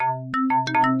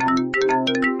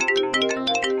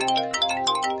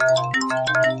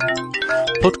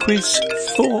PodQuiz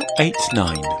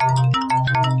 489.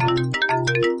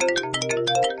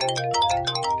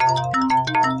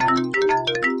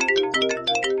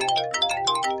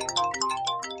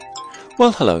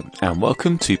 Well, hello and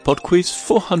welcome to PodQuiz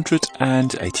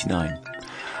 489.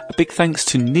 A big thanks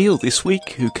to Neil this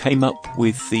week, who came up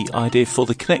with the idea for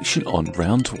the connection on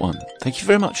round one. Thank you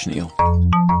very much, Neil.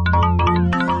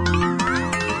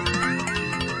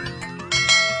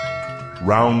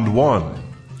 Round one.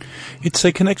 It's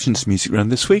a connections music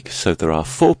round this week, so there are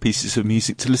 4 pieces of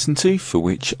music to listen to, for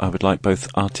which I would like both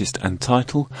artist and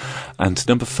title, and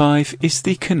number 5 is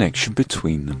the connection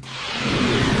between them.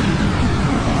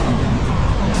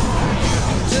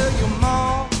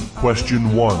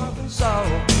 Question 1.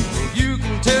 You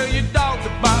can tell your dog to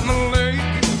bite my leg,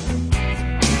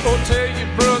 or tell your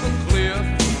brother Cliff,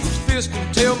 whose fist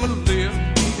can tell my lip.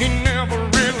 He never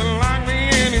really liked me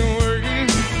anyway.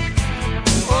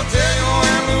 Or tell your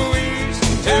Aunt Louise,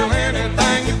 tell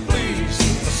anything you please.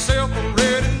 Myself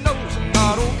already knows I'm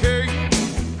not okay.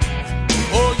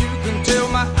 Or you can tell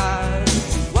my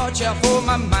eyes, watch out for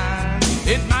my mind.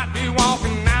 It might be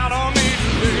walking out on me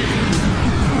today.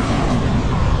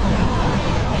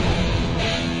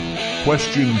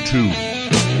 Question 2.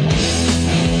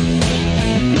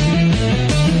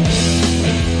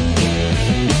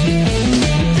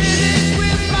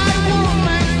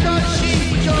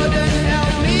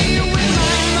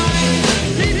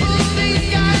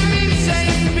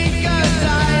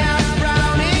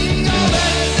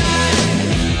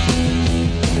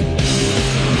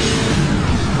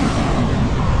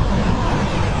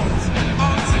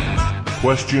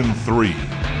 Question 3.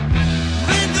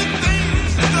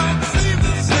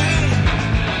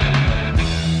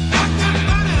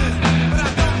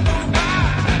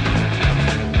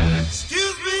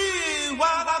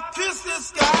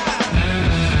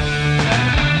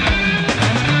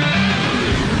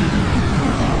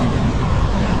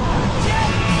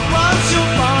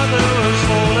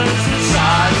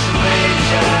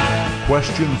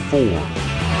 Question 4.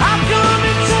 How come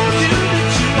it told you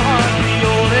that you hardly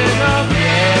old enough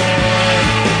yet?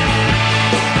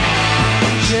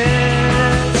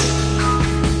 Yes,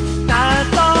 I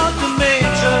thought the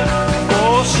major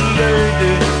awesome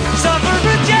lady suffered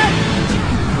a jet.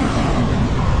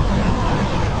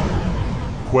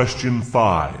 Question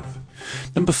 5.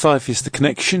 Number 5 is the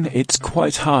connection. It's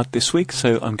quite hard this week,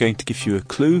 so I'm going to give you a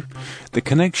clue. The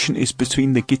connection is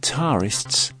between the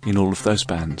guitarists in all of those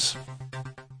bands.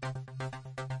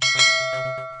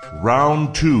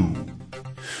 Round 2.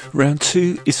 Round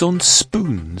 2 is on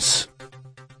spoons.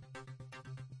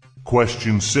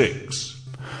 Question 6.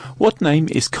 What name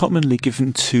is commonly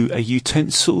given to a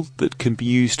utensil that can be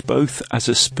used both as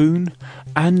a spoon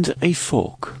and a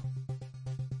fork?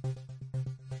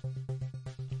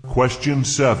 Question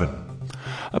 7.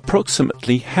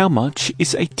 Approximately how much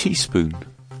is a teaspoon?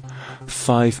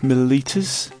 5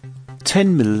 millilitres,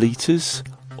 10 millilitres,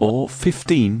 or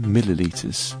 15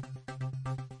 millilitres?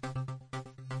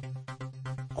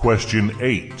 Question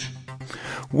 8.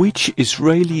 Which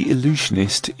Israeli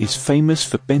illusionist is famous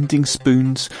for bending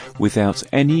spoons without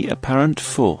any apparent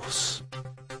force?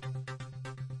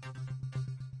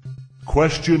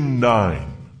 Question 9.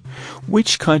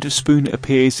 Which kind of spoon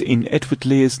appears in Edward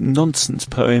Lear's nonsense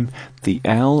poem The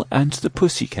Owl and the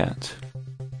Pussycat?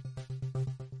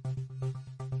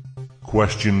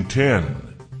 Question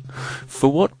 10.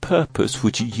 For what purpose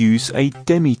would you use a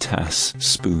demitasse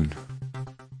spoon?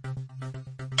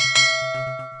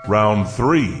 Round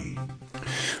 3.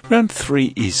 Round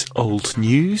 3 is old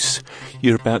news.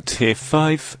 You're about to hear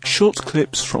 5 short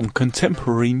clips from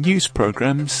contemporary news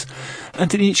programmes,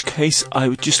 and in each case I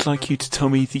would just like you to tell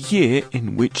me the year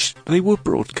in which they were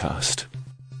broadcast.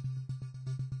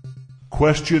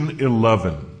 Question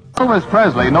 11. Elvis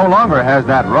Presley no longer has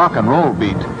that rock and roll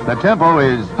beat. The tempo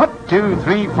is hut 2,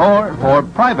 3, 4 for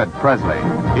Private Presley.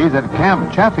 He's at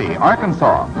Camp Chaffee,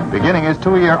 Arkansas, beginning his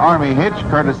 2-year Army hitch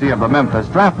courtesy of the Memphis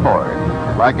Draft Board.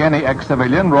 Like any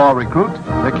ex-civilian raw recruit,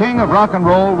 the king of rock and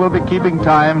roll will be keeping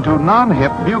time to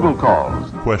non-hip bugle calls.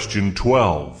 Question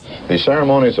 12. The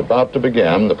ceremony is about to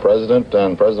begin. The President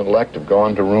and President-elect have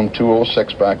gone to room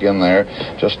 206 back in there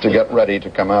just to get ready to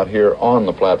come out here on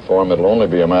the platform. It'll only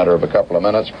be a matter of a couple of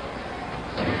minutes.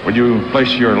 Would you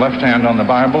place your left hand on the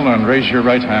Bible and raise your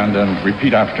right hand and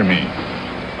repeat after me?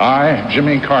 I,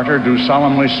 Jimmy Carter, do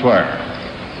solemnly swear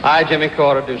I, Jimmy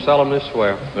Carter, do solemnly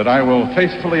swear that I will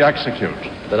faithfully execute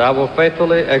that I will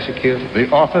faithfully execute the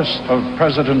office of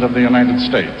President of the United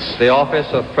States the office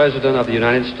of President of the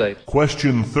United States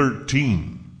Question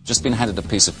 13. just been handed a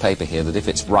piece of paper here that if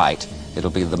it's right, it'll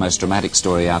be the most dramatic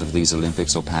story out of these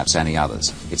Olympics or perhaps any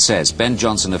others. It says, Ben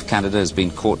Johnson of Canada has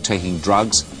been caught taking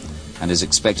drugs and is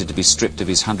expected to be stripped of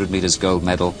his 100 metres gold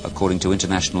medal, according to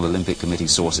International Olympic Committee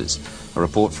sources. A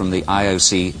report from the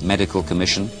IOC Medical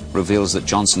Commission reveals that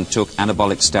Johnson took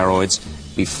anabolic steroids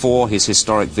before his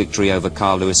historic victory over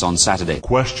Carl Lewis on Saturday.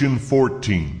 Question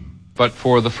 14. But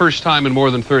for the first time in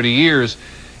more than 30 years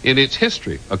in its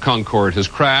history, a Concorde has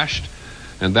crashed,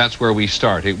 and that's where we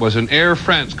start. It was an Air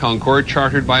France Concorde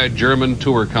chartered by a German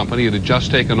tour company. It had just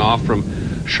taken off from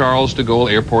Charles de Gaulle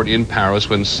Airport in Paris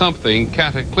when something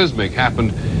cataclysmic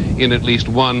happened in at least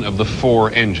one of the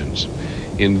 4 engines.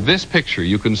 In this picture,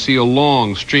 you can see a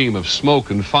long stream of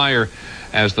smoke and fire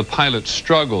as the pilot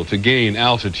struggled to gain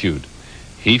altitude.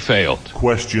 He failed.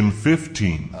 Question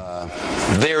 15.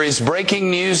 There is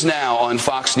breaking news now on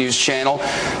Fox News Channel.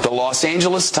 The Los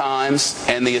Angeles Times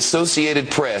and the Associated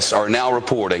Press are now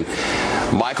reporting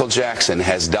Michael Jackson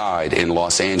has died in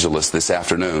Los Angeles this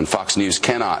afternoon. Fox News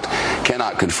cannot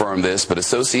confirm this, but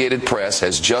Associated Press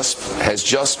has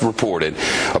just reported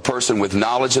a person with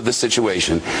knowledge of the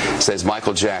situation says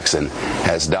Michael Jackson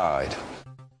has died.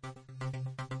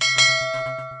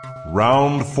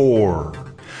 Round 4.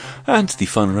 And the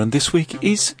final round this week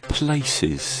is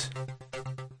places.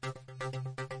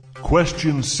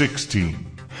 Question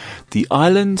 16. The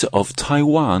island of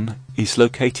Taiwan is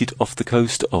located off the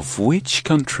coast of which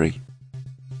country?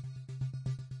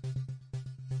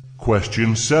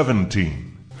 Question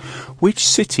 17. Which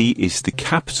city is the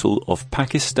capital of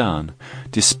Pakistan,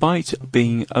 despite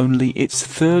being only its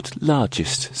 3rd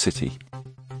largest city?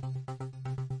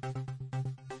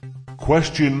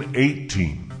 Question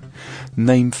 18.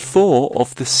 Name 4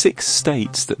 of the 6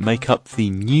 states that make up the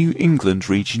New England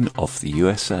region of the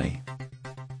USA.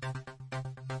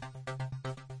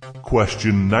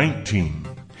 Question 19.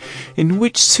 In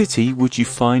which city would you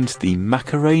find the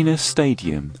Macarena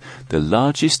Stadium, the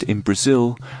largest in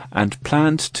Brazil, and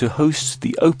planned to host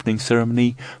the opening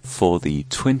ceremony for the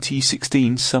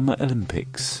 2016 Summer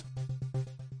Olympics?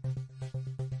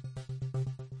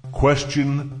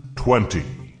 Question 20.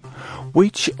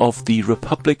 Which of the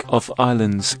Republic of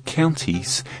Ireland's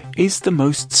counties is the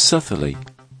most southerly?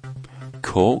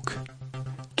 Cork,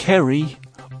 Kerry,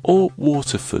 or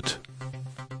Waterford?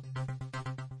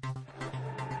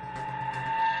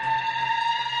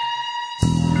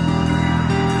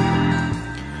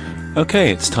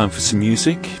 Okay, it's time for some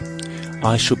music.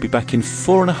 I shall be back in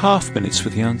 4.5 minutes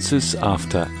with the answers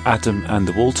after Adam and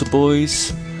the Walter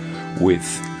Boys with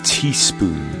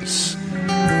Teaspoons.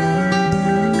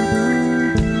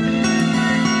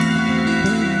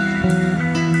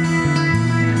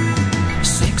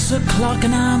 6 o'clock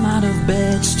and I'm out of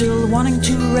bed, still wanting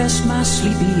to rest my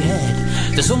sleepy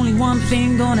head. There's only one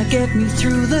thing gonna get me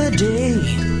through the day.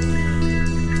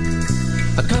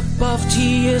 A cup of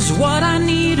tea is what I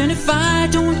need, and if I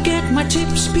don't get my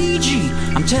tips PG,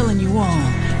 I'm telling you all,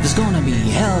 there's gonna be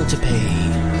hell to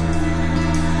pay.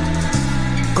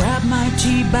 Grab my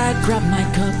tea bag, grab my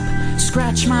cup,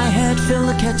 scratch my head, fill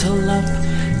the kettle up,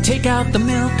 take out the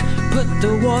milk, put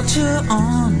the water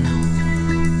on.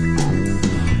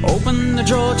 Open the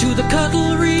drawer to the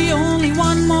cutlery, only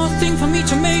one more thing for me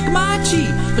to make my tea.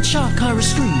 But shark horror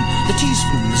scream, the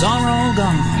teaspoons are all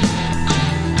gone.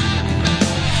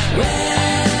 Where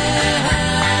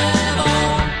have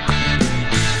all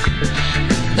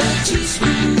the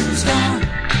teaspoons gone?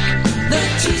 The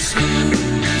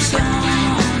teaspoons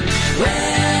gone.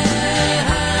 Where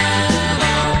have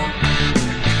all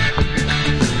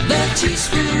the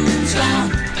teaspoons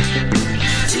gone?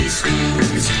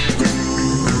 Teaspoons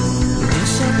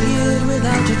disappeared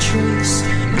without a trace,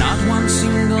 not one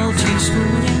single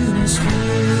teaspoon in this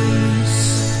place.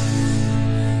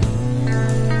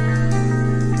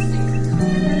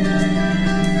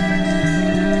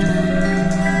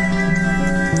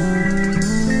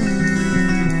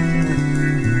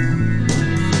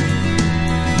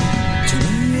 To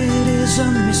me it is a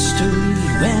mystery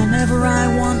whenever I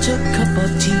want a cup of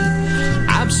tea.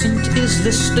 Absent is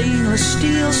the stainless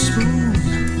steel spoon.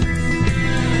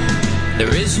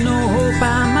 There is no hope,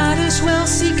 I might as well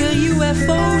seek a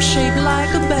UFO shaped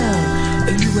like a bell.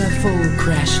 A UFO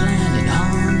crash landed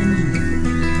on the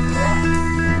moon.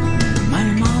 My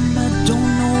mama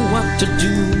don't know what to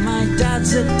do, my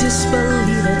dad's a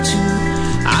disbeliever too.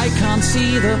 I can't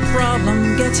see the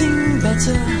problem getting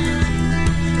better.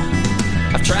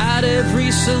 I've tried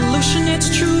every solution, it's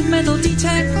true, metal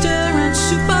detector and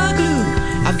super glue.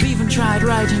 I've even tried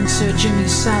writing Sir Jimmy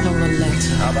Savile a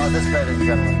letter. How about this, ladies and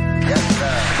gentlemen? Yes,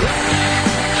 sir.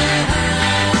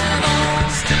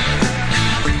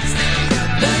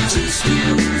 The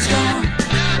teaspoon's gone.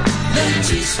 The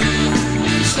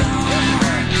teaspoons don't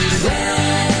wear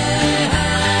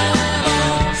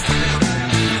off.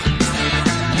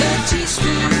 The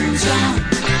teaspoons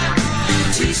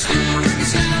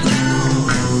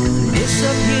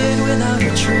disappeared without a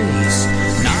trace.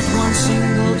 Not one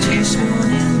single teaspoon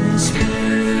in this place.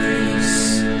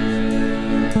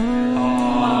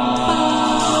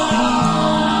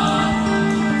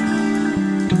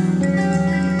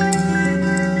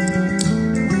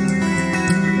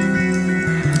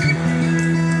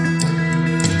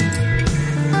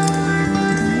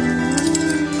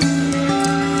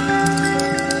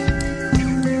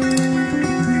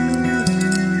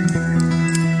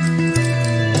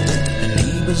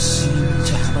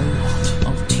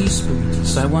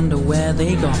 I wonder where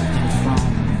they got them from.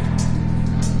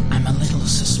 I'm a little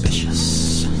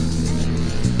suspicious.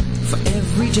 For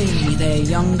every day their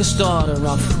youngest daughter,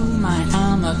 of whom I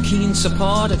am a keen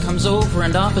supporter, comes over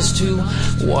and offers to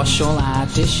wash all our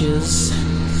dishes.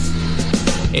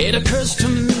 It occurs to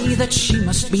me that she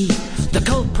must be the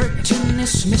culprit in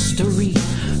this mystery,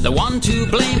 the one to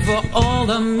blame for all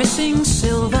the missing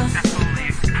silver.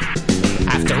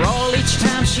 After all, each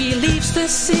time she leaves the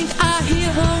sink, I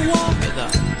hear her walk with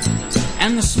her,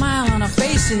 and the smile on her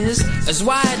face is as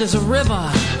wide as a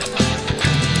river.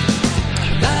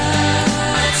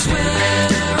 That's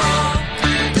where all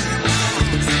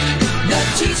the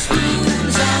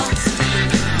teaspoons are.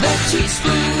 The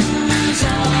teaspoons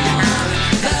are.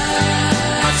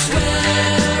 That's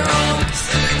where all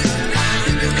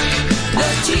the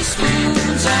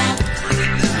teaspoons are.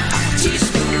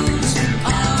 Teaspoons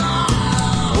are.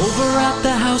 Over at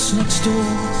the house next door,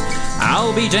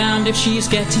 I'll be damned if she's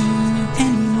getting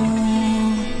any more.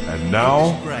 And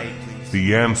now,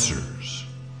 the answers.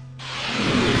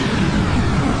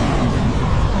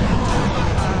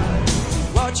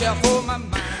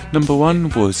 Number 1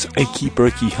 was Achy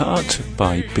Breaky Heart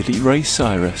by Billy Ray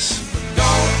Cyrus.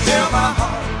 Don't tell my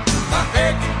heart, my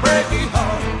achy breaky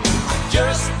heart, I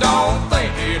just don't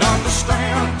think it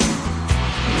understand.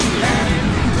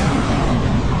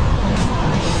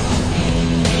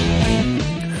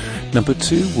 Number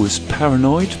 2 was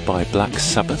Paranoid by Black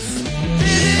Sabbath.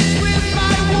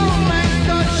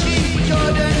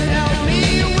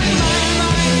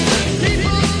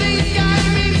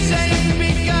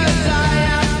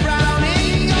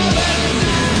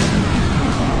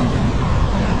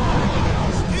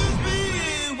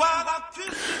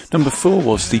 Number 4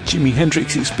 was the Jimi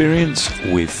Hendrix Experience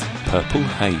with Purple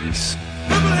Haze.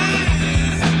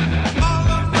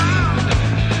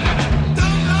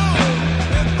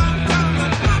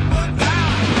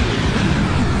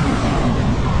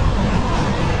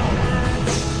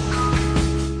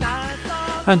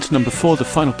 And number 4, the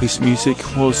final piece of music,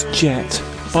 was Jet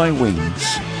by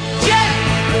Wings.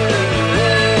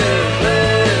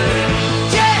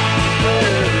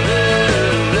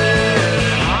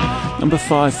 Number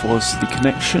 5 was The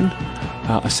Connection.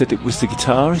 I said it was the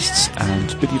guitarists,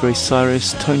 and Billy Ray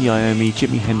Cyrus, Tony Iommi,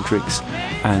 Jimi Hendrix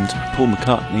and Paul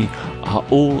McCartney are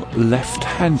all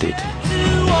left-handed.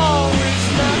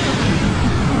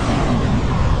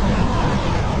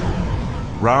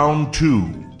 Round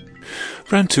 2.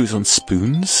 Round 2 is on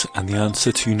spoons, and the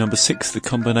answer to number 6, the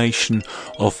combination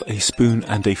of a spoon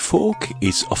and a fork,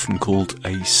 is often called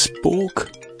a spork.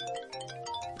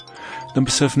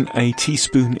 Number 7, a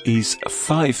teaspoon is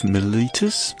 5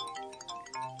 milliliters.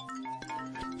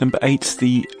 Number 8,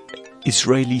 the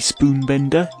Israeli spoon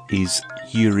bender is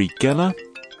Uri Geller.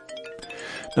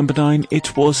 Number 9,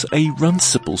 it was a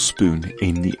runcible spoon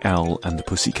in The Owl and the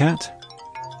Pussycat.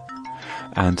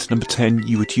 And number 10,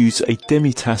 you would use a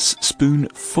demitasse spoon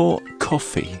for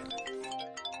coffee.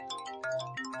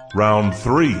 Round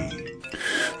 3.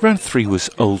 Round 3 was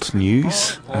old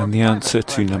news, and the answer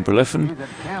to number 11,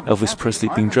 Elvis Presley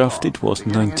being drafted, was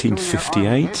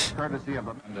 1958.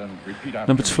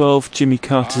 Number 12, Jimmy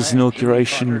Carter's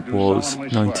inauguration, was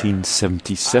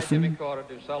 1977.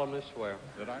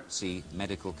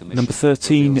 Number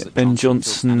 13, Ben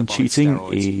Johnson cheating,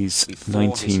 is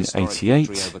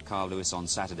 1988.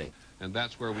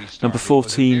 Number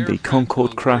 14, the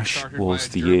Concorde crash, was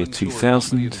the year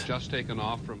 2000.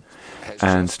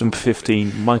 And number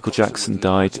 15, Michael Jackson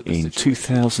died in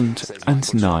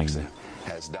 2009.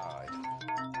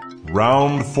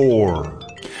 Round 4.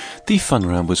 The fun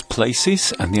round was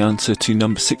places, and the answer to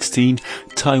number 16,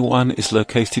 Taiwan is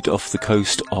located off the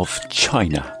coast of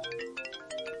China.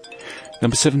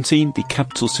 Number 17, the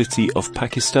capital city of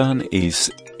Pakistan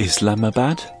is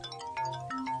Islamabad.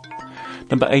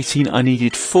 Number 18, I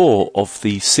needed 4 of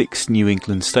the 6 New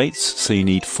England states, so you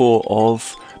need 4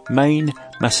 of Maine,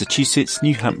 Massachusetts,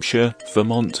 New Hampshire,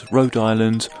 Vermont, Rhode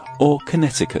Island, or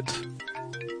Connecticut?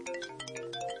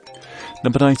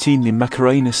 Number 19, the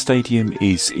Macarena Stadium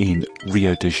is in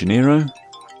Rio de Janeiro.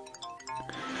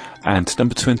 And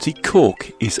number 20,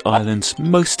 Cork is Ireland's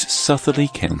most southerly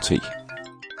county.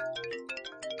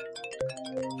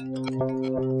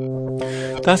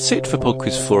 That's it for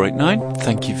PodQuiz 489.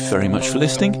 Thank you very much for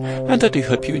listening, and I do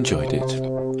hope you enjoyed it.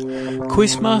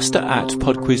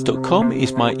 Quizmaster@podquiz.com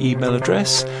is my email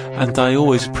address, and I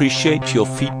always appreciate your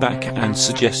feedback and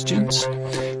suggestions.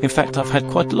 In fact, I've had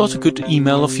quite a lot of good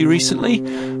email off you recently,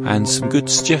 and some good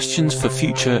suggestions for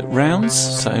future rounds,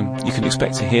 so you can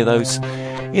expect to hear those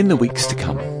in the weeks to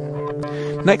come.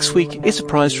 Next week is a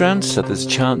prize round, so there's a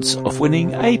chance of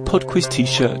winning a PodQuiz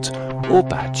t-shirt or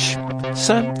badge.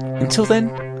 So, until then,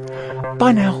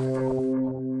 bye now.